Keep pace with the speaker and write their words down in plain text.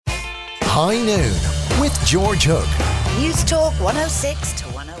High Noon with George Hook. News Talk 106 to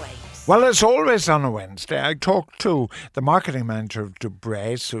 108. Well, as always on a Wednesday, I talk to the marketing manager of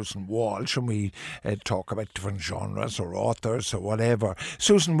Dubray, Susan Walsh, and we talk about different genres or authors or whatever.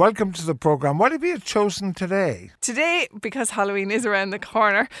 Susan, welcome to the programme. What have you chosen today? Today, because Halloween is around the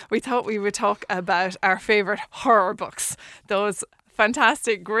corner, we thought we would talk about our favourite horror books. Those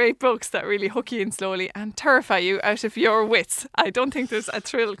fantastic, great books that really hook you in slowly and terrify you out of your wits. I don't think there's a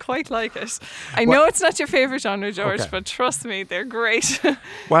thrill quite like it. I know it's not your favourite genre, George, but trust me, they're great.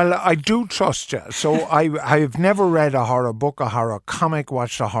 Well, I do trust you. So I've never read a horror book, a horror comic,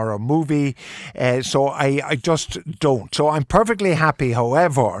 watched a horror movie. So I just don't. So I'm perfectly happy,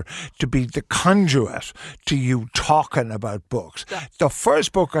 however, to be the conduit to you talking about books. The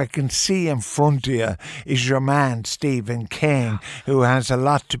first book I can see in front of you is your man, Stephen King, who has a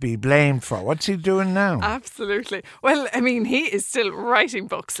lot to be blamed for. What's he doing now? Absolutely. Well, I mean, he is still writing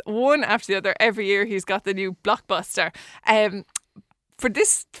books, one after the other. Every year he's got the new blockbuster.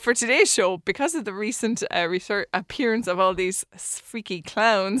 For today's show, because of the recent appearance of all these freaky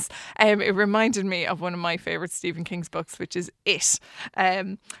clowns, it reminded me of one of my favourite Stephen King's books, which is It.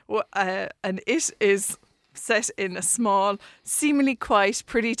 And It is set in a small, seemingly quite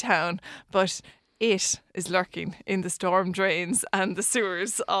pretty town, but it is lurking in the storm drains and the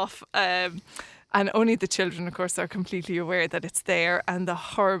sewers of, and only the children, of course, are completely aware that it's there, and the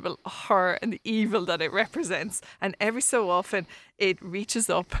horrible horror and the evil that it represents. And every so often, it reaches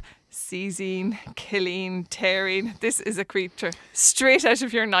up, seizing, killing, tearing. This is a creature straight out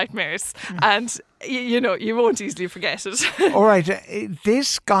of your nightmares, and you won't easily forget it. All right,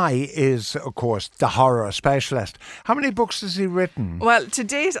 this guy is, of course, the horror specialist. How many books has he written? Well, to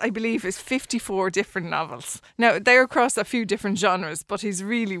date, I believe, is 54 different novels. Now, they're across a few different genres, but he's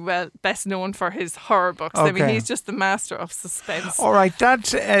really best known for his horror books. Okay. I mean, he's just the master of suspense. All right,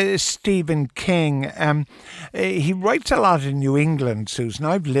 that's Stephen King. He writes a lot in New England, Susan.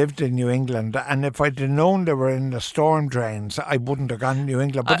 I've lived in New England, and if I'd have known they were in the storm drains, I wouldn't have gone to New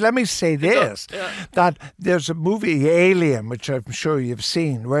England. But let me say this. That there's a movie, Alien, which I'm sure you've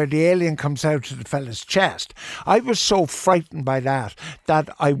seen, where the alien comes out of the fella's chest. I was so frightened by that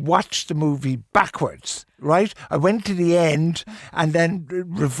I watched the movie backwards. Right? I went to the end and then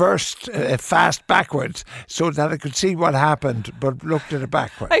reversed fast backwards so that I could see what happened, but looked at it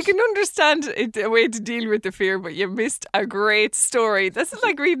backwards. I can understand a way to deal with the fear, but you missed a great story. This is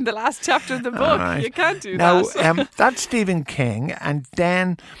like reading the last chapter of the book. Right. You can't do that. Now, that's Stephen King, and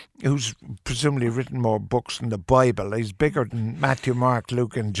then who's presumably written more books than the Bible. He's bigger than Matthew, Mark,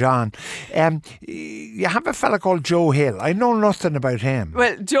 Luke and John. You have a fella called Joe Hill. I know nothing about him.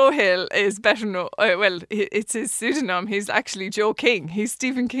 Well, Joe Hill is better known. It's his pseudonym. He's actually Joe King. He's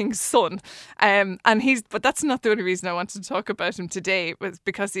Stephen King's son. But that's not the only reason I wanted to talk about him today, was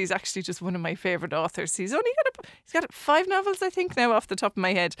because he's actually just one of my favourite authors. He's got 5 novels, I think, now off the top of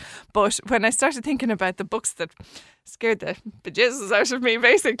my head. But when I started thinking about the books that scared the bejesus out of me,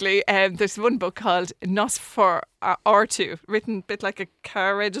 basically, there's one book called Nosferatu, written a bit like a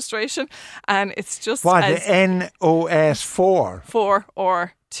car registration, and it's just NOS4 4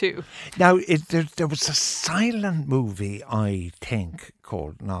 or 2. Now, there was a silent movie, I think,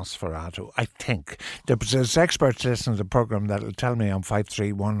 called Nosferatu. I think there's experts listening to the programme that'll tell me on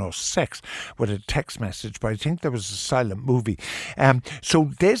 53106 with a text message, but I think there was a silent movie.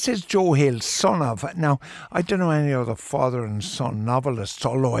 So this is Joe Hill's son of. Now, I don't know any other father and son novelists,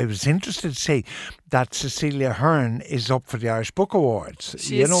 although I was interested to see that Cecilia Hearn is up for the Irish Book Awards.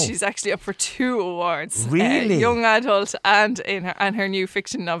 She's actually up for 2 awards. Really? Young adult and her new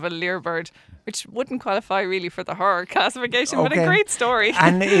fiction novel, Learbird, which wouldn't qualify really for the horror classification, but a great story.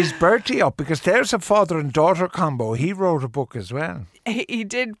 And is Bertie up? Because there's a father and daughter combo. He wrote a book as well. He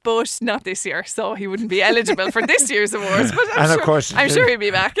did, but not this year, so he wouldn't be eligible for this year's awards. But I'm sure he'll be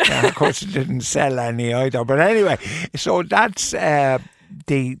back. And of course, it didn't sell any either. But anyway, so that's the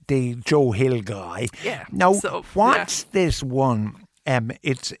Joe Hill guy. Yeah. Now, what's this one?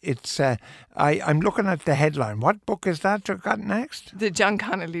 I'm looking at the headline. What book is that you got next? The John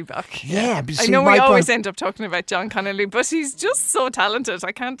Connolly book. Yeah. I know we always end up talking about John Connolly, but he's just so talented.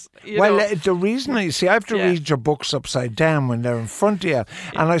 I can't, the reason I have to read your books upside down when they're in front of you.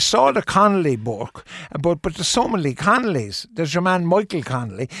 And I saw the Connolly book, but there's so many Connollys. There's your man Michael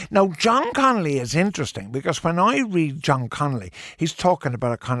Connolly. Now, John Connolly is interesting because when I read John Connolly, he's talking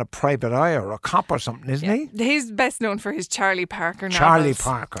about a kind of private eye or a cop or something, isn't he? He's best known for his Charlie Parker novels. Charlie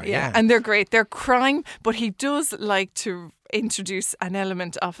Parker, yeah. And they're great. They're crime, but he does like to introduce an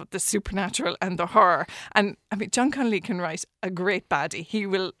element of the supernatural and the horror. And I mean, John Connolly can write a great baddie.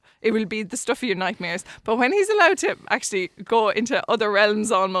 It will be the stuff of your nightmares. But when he's allowed to actually go into other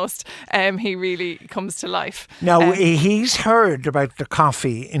realms almost, he really comes to life. Now, he's heard about the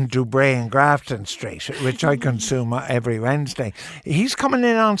coffee in Dubray and Grafton Street, which I consume every Wednesday. He's coming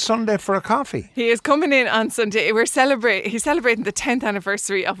in on Sunday for a coffee. He is coming in on Sunday. He's celebrating the 10th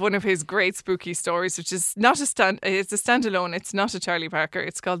anniversary of one of his great spooky stories, which is it's a standalone. It's not a Charlie Parker.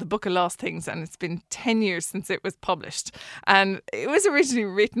 It's called The Book of Lost Things, and it's been 10 years since it was published. And it was originally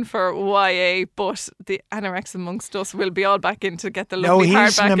written for YA, but the anoraks amongst us will be all back in to get the lovely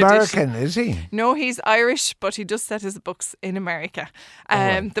hardback edition. No, he's an American, is he? No, he's Irish, but he does set his books in America.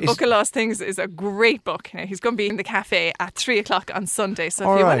 The Book of Lost Things is a great book. Now, he's going to be in the cafe at 3 o'clock on Sunday.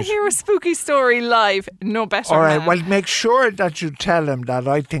 So if you want to hear a spooky story live, no better. All right, man. well, make sure that you tell him that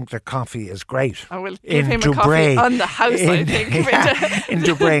I think the coffee is great. I will give him a coffee on the house, I think. In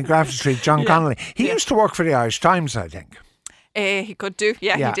Dubray and Grafton Street, John Connolly. He used to work for the Irish Times, I think. He could do.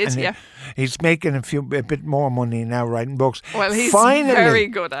 Yeah, he did, He's making a bit more money now writing books. Well, he's very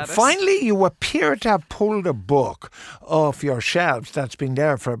good at it. Finally, you appear to have pulled a book off your shelves that's been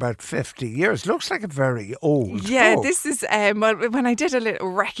there for about 50 years. Looks like a very old book. This is, when I did a little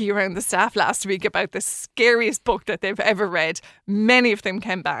recce around the staff last week about the scariest book that they've ever read, many of them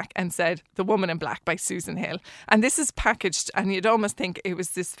came back and said The Woman in Black by Susan Hill. And this is packaged, and you'd almost think it was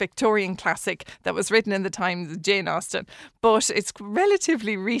this Victorian classic that was written in the time of Jane Austen. But it's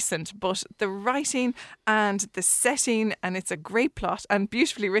relatively recent, but the writing and the setting, and it's a great plot and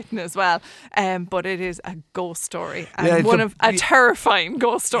beautifully written as well. But it is a ghost story, and a terrifying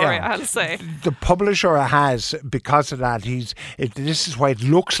ghost story, I'll say. The publisher has, because of that, this is why it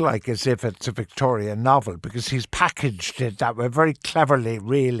looks like as if it's a Victorian novel, because he's packaged it that way very cleverly,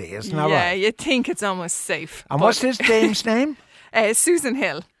 really, isn't that right? Yeah, you think it's almost safe. And what's his dame's name? Susan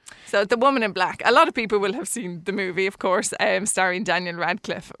Hill. So The Woman in Black. A lot of people will have seen the movie, of course, starring Daniel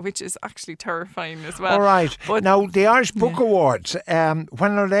Radcliffe, which is actually terrifying as well. All right. But now, the Irish Book Awards, when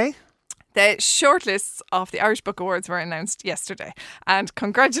are they? The shortlists of the Irish Book Awards were announced yesterday, and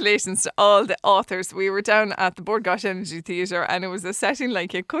congratulations to all the authors. We were down at the Bord Gáis Energy Theatre, and it was a setting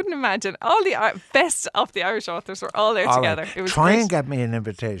like you couldn't imagine. All the best of the Irish authors were all there together. Right. It was Try great. and get me an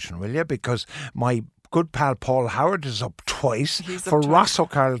invitation, will you? Because my good pal Paul Howard is up twice for Ross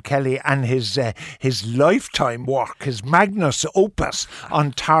O'Carroll Kelly and his lifetime work, his magnus opus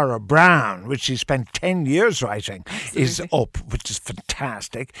on Tara Brown, which he spent 10 years writing, is up, which is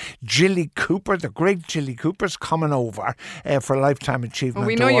fantastic. Gilly Cooper, the great Gilly Cooper's coming over for a Lifetime Achievement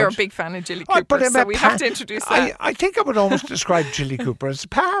We know Award. you're a big fan of Gilly Cooper, so we have to introduce that. I think I would almost describe Gilly Cooper as a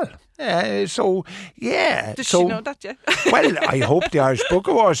pal. Does she know that yet? Well, I hope the Irish Book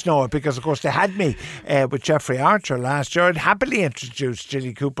Awards know it, because of course they had me with Jeffrey Archer last year. I'd happily introduce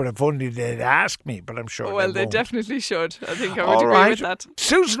Gilly Cooper if only they'd ask me, but I'm sure they won't. definitely should. I think I would agree with that.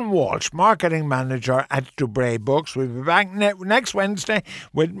 Susan Walsh, marketing manager at Dubray Books. We'll be back next Wednesday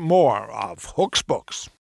with more of Hook's Books.